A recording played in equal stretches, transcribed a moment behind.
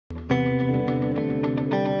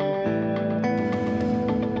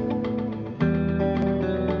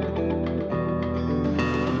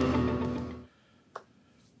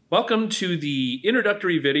Welcome to the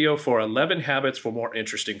introductory video for 11 habits for more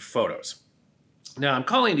interesting photos. Now, I'm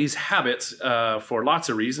calling these habits for lots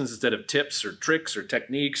of reasons instead of tips or tricks or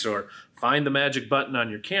techniques or find the magic button on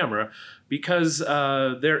your camera, because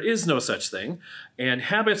there is no such thing. And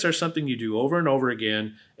habits are something you do over and over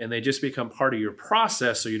again, and they just become part of your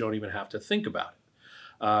process so you don't even have to think about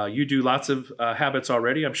it. You do lots of habits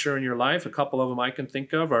already, I'm sure, in your life. A couple of them I can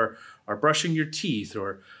think of are brushing your teeth,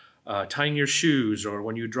 or tying your shoes, or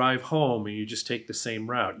when you drive home and you just take the same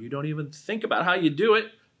route. You don't even think about how you do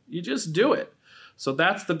it, you just do it. So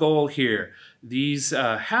that's the goal here. These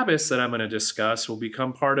habits that I'm going to discuss will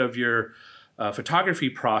become part of your photography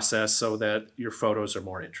process so that your photos are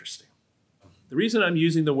more interesting. The reason I'm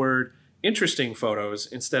using the word interesting photos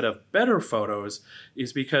instead of better photos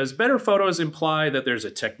is because better photos imply that there's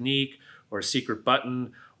a technique or a secret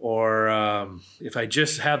button, or if I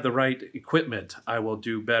just have the right equipment, I will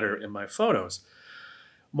do better in my photos.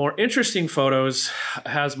 More interesting photos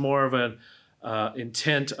has more of an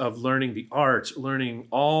intent of learning the art, learning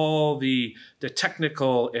all the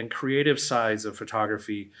technical and creative sides of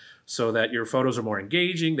photography so that your photos are more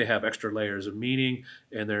engaging, they have extra layers of meaning,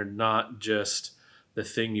 and they're not just the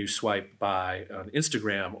thing you swipe by on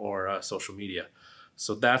Instagram or social media.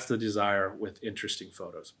 So that's the desire with interesting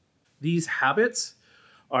photos. These habits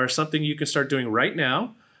are something you can start doing right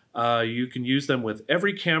now. You can use them with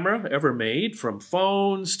every camera ever made, from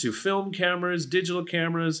phones to film cameras, digital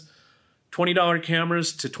cameras, $20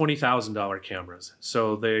 cameras to $20,000 cameras.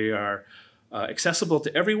 So they are accessible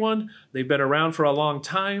to everyone. They've been around for a long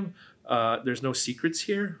time. There's no secrets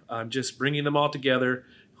here. I'm just bringing them all together,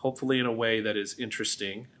 hopefully in a way that is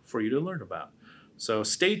interesting for you to learn about. So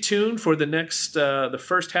stay tuned for the next, the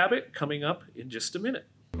first habit coming up in just a minute.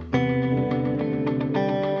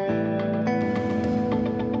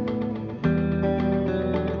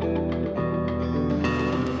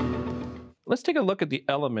 Let's take a look at the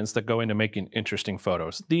elements that go into making interesting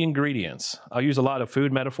photos. The ingredients. I'll use a lot of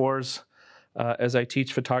food metaphors as I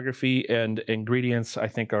teach photography, and ingredients I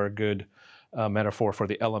think are a good metaphor for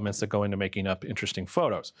the elements that go into making up interesting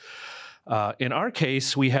photos. In our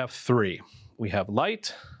case, we have three. We have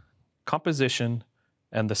light, composition,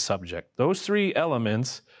 and the subject. Those three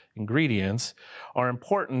elements, ingredients, are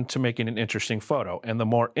important to making an interesting photo. And the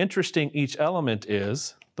more interesting each element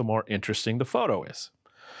is, the more interesting the photo is.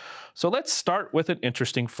 So let's start with an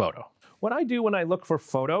interesting photo. What I do when I look for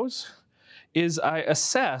photos is I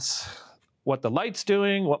assess what the light's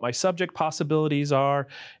doing, what my subject possibilities are,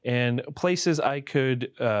 and places I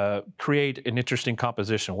could create an interesting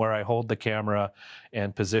composition where I hold the camera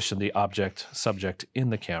and position the subject in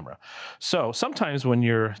the camera. So sometimes when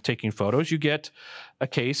you're taking photos, you get a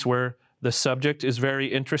case where the subject is very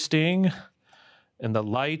interesting and the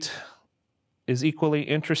light is equally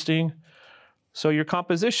interesting. So your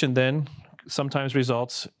composition then sometimes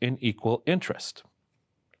results in equal interest.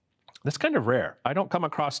 That's kind of rare. I don't come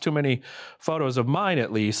across too many photos of mine,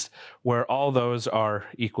 at least, where all those are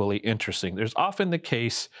equally interesting. There's often the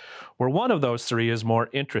case where one of those three is more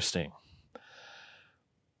interesting.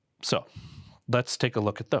 So let's take a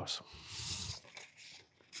look at those.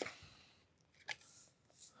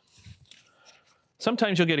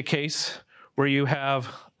 Sometimes you'll get a case where you have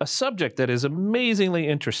a subject that is amazingly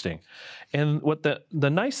interesting. And what the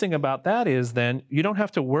nice thing about that is then you don't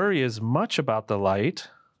have to worry as much about the light,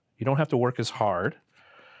 you don't have to work as hard,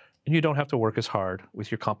 and you don't have to work as hard with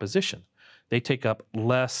your composition. They take up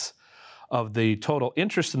less of the total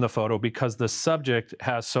interest in the photo because the subject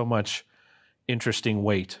has so much interesting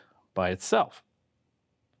weight by itself.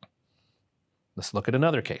 Let's look at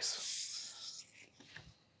another case.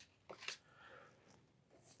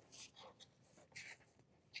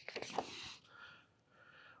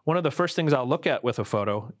 One of the first things I'll look at with a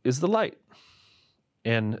photo is the light.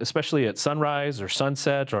 And especially at sunrise or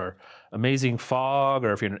sunset or amazing fog,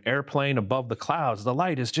 or if you're in an airplane above the clouds, the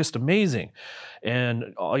light is just amazing.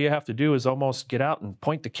 And all you have to do is almost get out and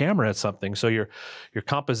point the camera at something. So your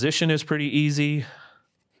composition is pretty easy.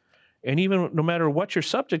 And even no matter what your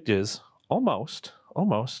subject is, almost,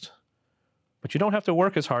 but you don't have to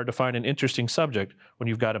work as hard to find an interesting subject when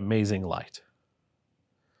you've got amazing light.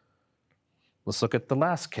 Let's look at the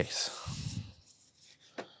last case.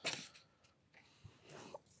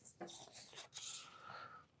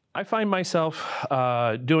 I find myself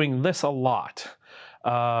doing this a lot,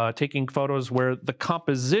 taking photos where the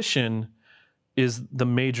composition is the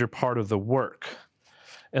major part of the work,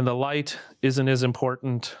 and the light isn't as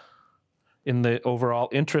important in the overall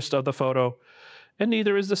interest of the photo, and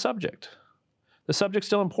neither is the subject. The subject's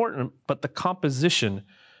still important, but the composition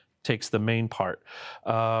takes the main part.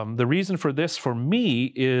 The reason for this for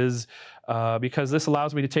me is because this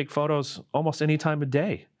allows me to take photos almost any time of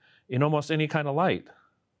day, in almost any kind of light,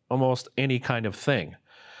 almost any kind of thing.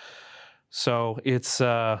 So it's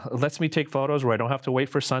lets me take photos where I don't have to wait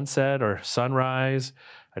for sunset or sunrise.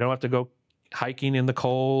 I don't have to go hiking in the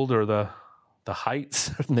cold or the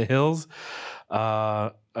heights in the hills.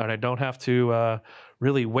 And I don't have to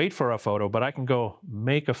really wait for a photo, but I can go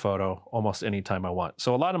make a photo almost anytime I want.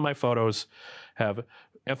 So a lot of my photos have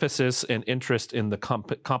emphasis and interest in the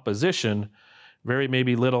composition, very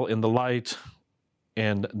maybe little in the light,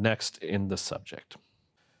 and next in the subject.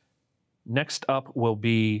 Next up will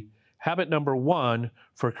be habit number 1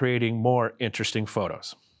 for creating more interesting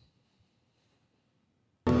photos.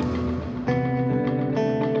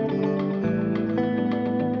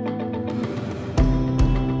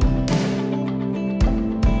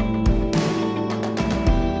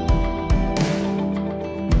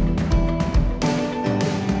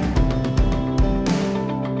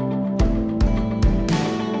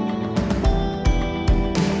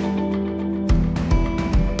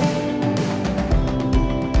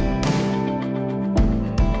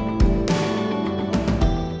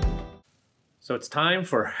 So it's time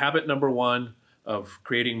for habit number 1 of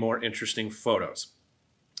creating more interesting photos.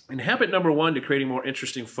 And habit number 1 to creating more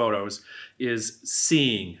interesting photos is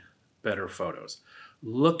seeing better photos.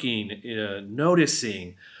 Looking,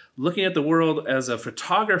 noticing, looking at the world as a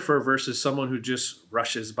photographer versus someone who just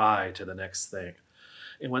rushes by to the next thing.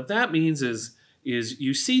 And what that means is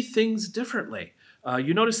you see things differently.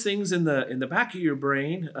 You notice things in the back of your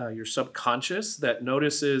brain, your subconscious, that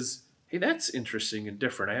notices, hey, that's interesting and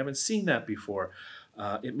different. I haven't seen that before.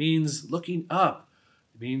 It means looking up.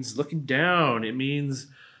 It means looking down. It means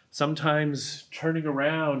sometimes turning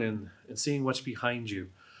around and seeing what's behind you.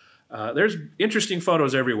 There's interesting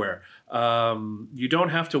photos everywhere. You don't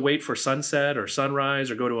have to wait for sunset or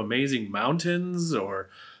sunrise or go to amazing mountains or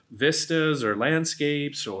vistas or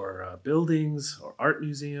landscapes or buildings or art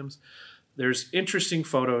museums. There's interesting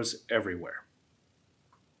photos everywhere.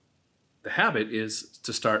 The habit is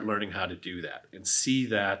to start learning how to do that and see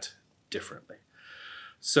that differently.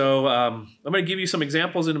 So I'm going to give you some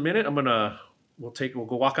examples in a minute. We'll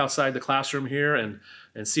go walk outside the classroom here and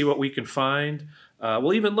see what we can find.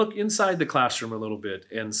 We'll even look inside the classroom a little bit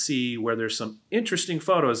and see where there's some interesting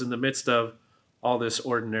photos in the midst of all this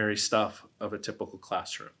ordinary stuff of a typical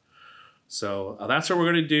classroom. So that's what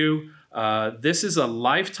we're going to do. This is a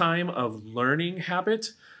lifetime of learning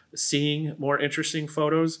habit, seeing more interesting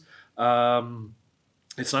photos.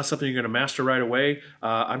 It's not something you're going to master right away.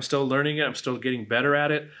 I'm still learning it. I'm still getting better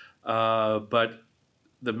at it. But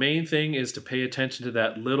the main thing is to pay attention to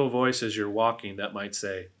that little voice as you're walking that might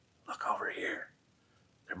say, look over here.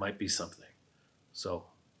 There might be something. So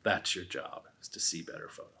that's your job, is to see better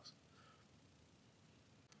photos.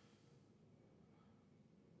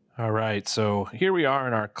 All right, so here we are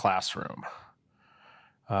in our classroom.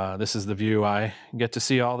 This is the view I get to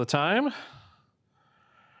see all the time.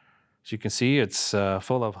 As you can see, it's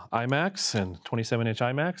full of IMAX and 27-inch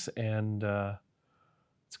IMAX, and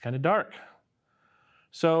it's kind of dark.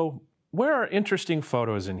 So where are interesting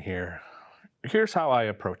photos in here? Here's how I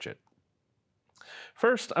approach it.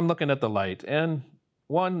 First, I'm looking at the light, and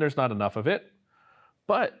one, there's not enough of it,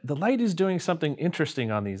 but the light is doing something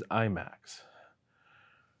interesting on these IMAX.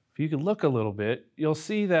 If you can look a little bit, you'll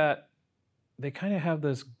see that they kind of have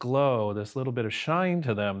this glow, this little bit of shine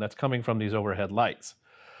to them that's coming from these overhead lights.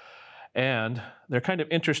 And they're kind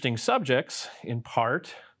of interesting subjects, in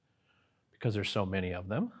part, because there's so many of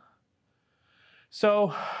them.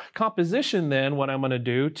 So composition then, what I'm going to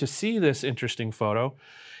do to see this interesting photo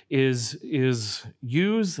is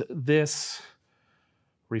use this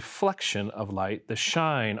reflection of light, the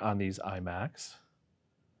shine on these IMAX,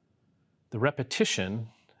 the repetition,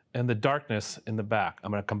 and the darkness in the back.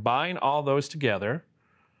 I'm going to combine all those together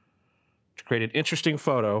to create an interesting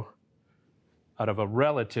photo out of a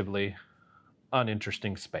relatively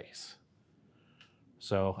uninteresting space.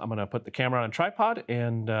 So I'm going to put the camera on a tripod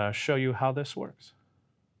and show you how this works.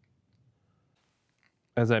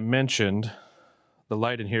 As I mentioned, the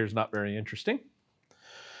light in here is not very interesting.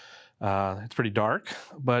 It's pretty dark,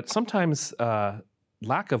 but sometimes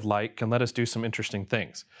lack of light can let us do some interesting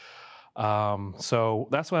things. So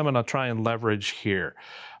that's what I'm going to try and leverage here.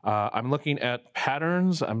 I'm looking at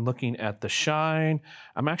patterns. I'm looking at the shine.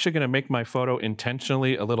 I'm actually going to make my photo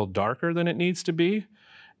intentionally a little darker than it needs to be,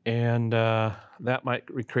 and that might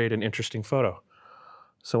recreate an interesting photo.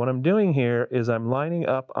 So what I'm doing here is I'm lining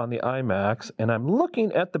up on the IMAX, and I'm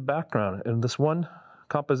looking at the background. In this one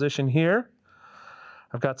composition here,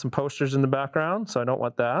 I've got some posters in the background, so I don't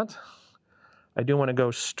want that. I do want to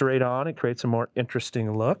go straight on. It creates a more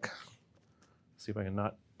interesting look. See if I can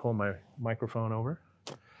not pull my microphone over.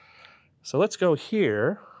 So let's go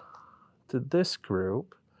here to this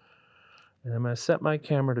group. And I'm going to set my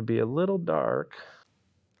camera to be a little dark.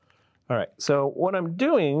 All right, so what I'm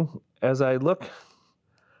doing as I look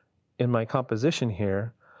in my composition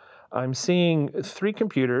here, I'm seeing 3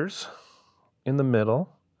 computers in the middle,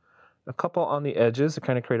 a couple on the edges to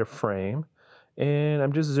kind of create a frame, and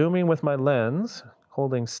I'm just zooming with my lens,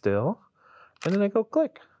 holding still, and then I go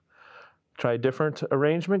click. Try a different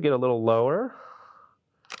arrangement, get a little lower.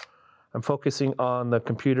 I'm focusing on the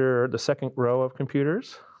computer, the second row of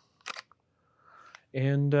computers,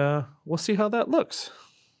 and we'll see how that looks.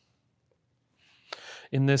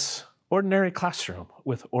 In this ordinary classroom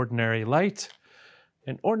with ordinary light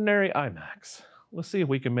and ordinary IMAX, let's see if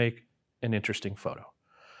we can make an interesting photo.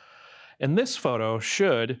 And this photo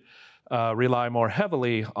should rely more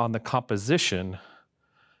heavily on the composition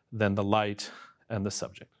than the light and the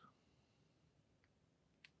subject.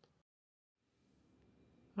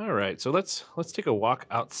 All right, so let's take a walk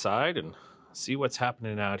outside and see what's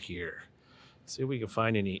happening out here. See if we can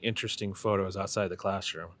find any interesting photos outside the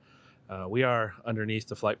classroom. We are underneath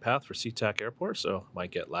the flight path for SeaTac Airport, so it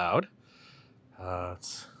might get loud.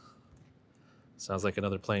 Sounds like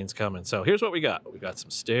another plane's coming. So here's what we got. We got some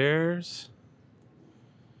stairs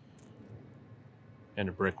and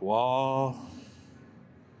a brick wall,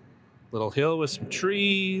 little hill with some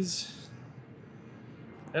trees,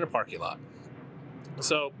 and a parking lot.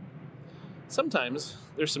 So sometimes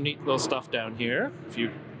there's some neat little stuff down here if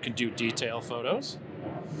you can do detail photos.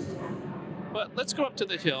 But let's go up to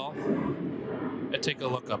the hill and take a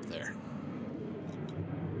look up there.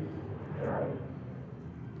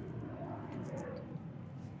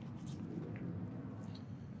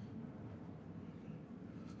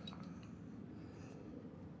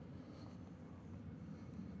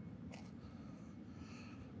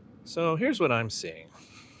 So here's what I'm seeing.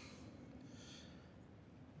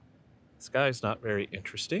 The sky's not very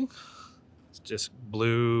interesting. It's just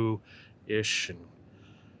blue-ish and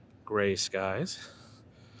gray skies.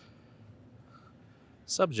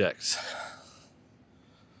 Subjects.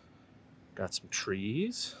 Got some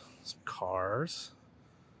trees, some cars,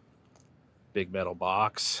 big metal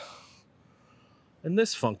box, and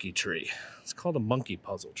this funky tree. It's called a monkey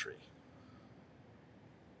puzzle tree.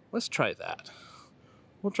 Let's try that.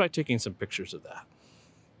 We'll try taking some pictures of that.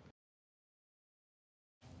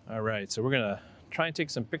 All right, so we're gonna try and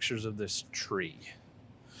take some pictures of this tree,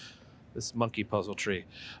 this monkey puzzle tree.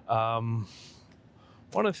 One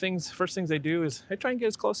of the first things I do is I try and get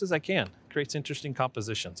as close as I can. Creates interesting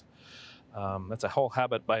compositions. That's a whole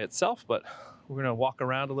habit by itself, but we're gonna walk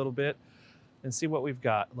around a little bit and see what we've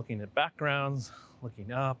got. Looking at backgrounds,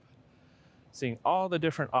 looking up, seeing all the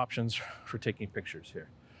different options for taking pictures here.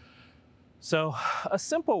 So a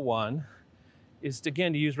simple one is to,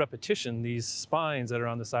 again, to use repetition, these spines that are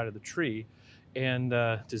on the side of the tree, and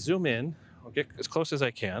to zoom in, I'll get as close as I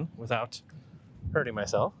can without hurting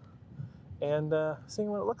myself, and seeing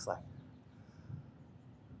what it looks like.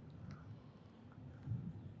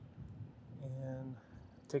 And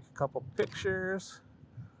take a couple pictures,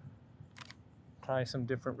 try some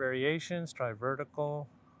different variations, try vertical.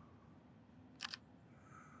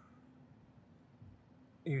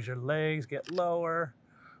 Use your legs, get lower.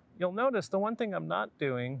 You'll notice the one thing I'm not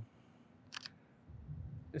doing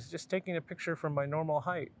is just taking a picture from my normal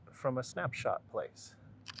height from a snapshot place.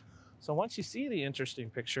 So once you see the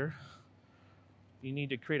interesting picture, you need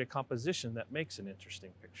to create a composition that makes an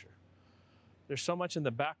interesting picture. There's so much in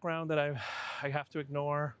the background that I have to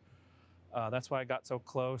ignore. That's why I got so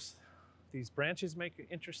close. These branches make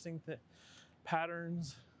interesting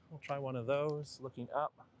patterns. We'll try one of those, looking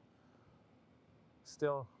up.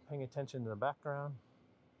 Still paying attention to the background.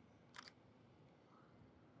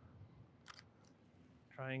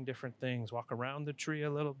 Trying different things. Walk around the tree a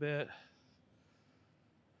little bit.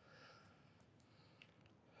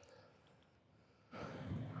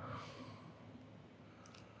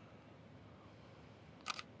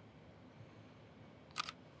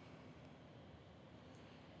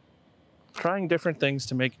 Trying different things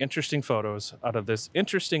to make interesting photos out of this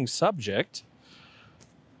interesting subject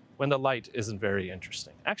when the light isn't very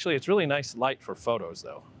interesting. Actually, it's really nice light for photos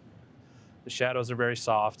though. The shadows are very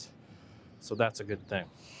soft, so that's a good thing.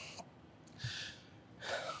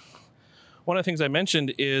 One of the things I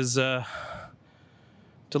mentioned is to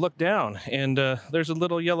look down, and there's a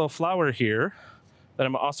little yellow flower here that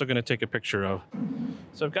I'm also going to take a picture of.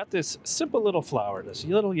 So I've got this simple little flower, this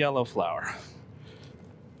little yellow flower.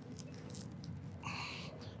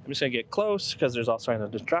 I'm just going to get close because there's all kinds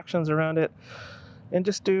of distractions around it, and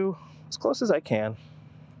just do as close as I can.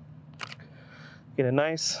 Get a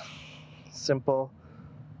nice, simple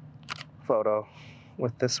photo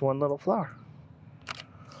with this one little flower.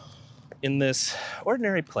 In this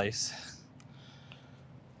ordinary place,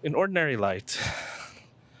 in ordinary light,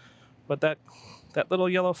 but that little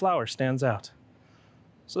yellow flower stands out.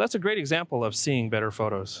 So that's a great example of seeing better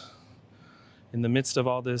photos. In the midst of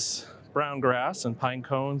all this brown grass and pine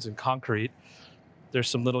cones and concrete, there's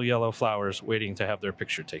some little yellow flowers waiting to have their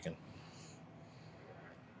picture taken.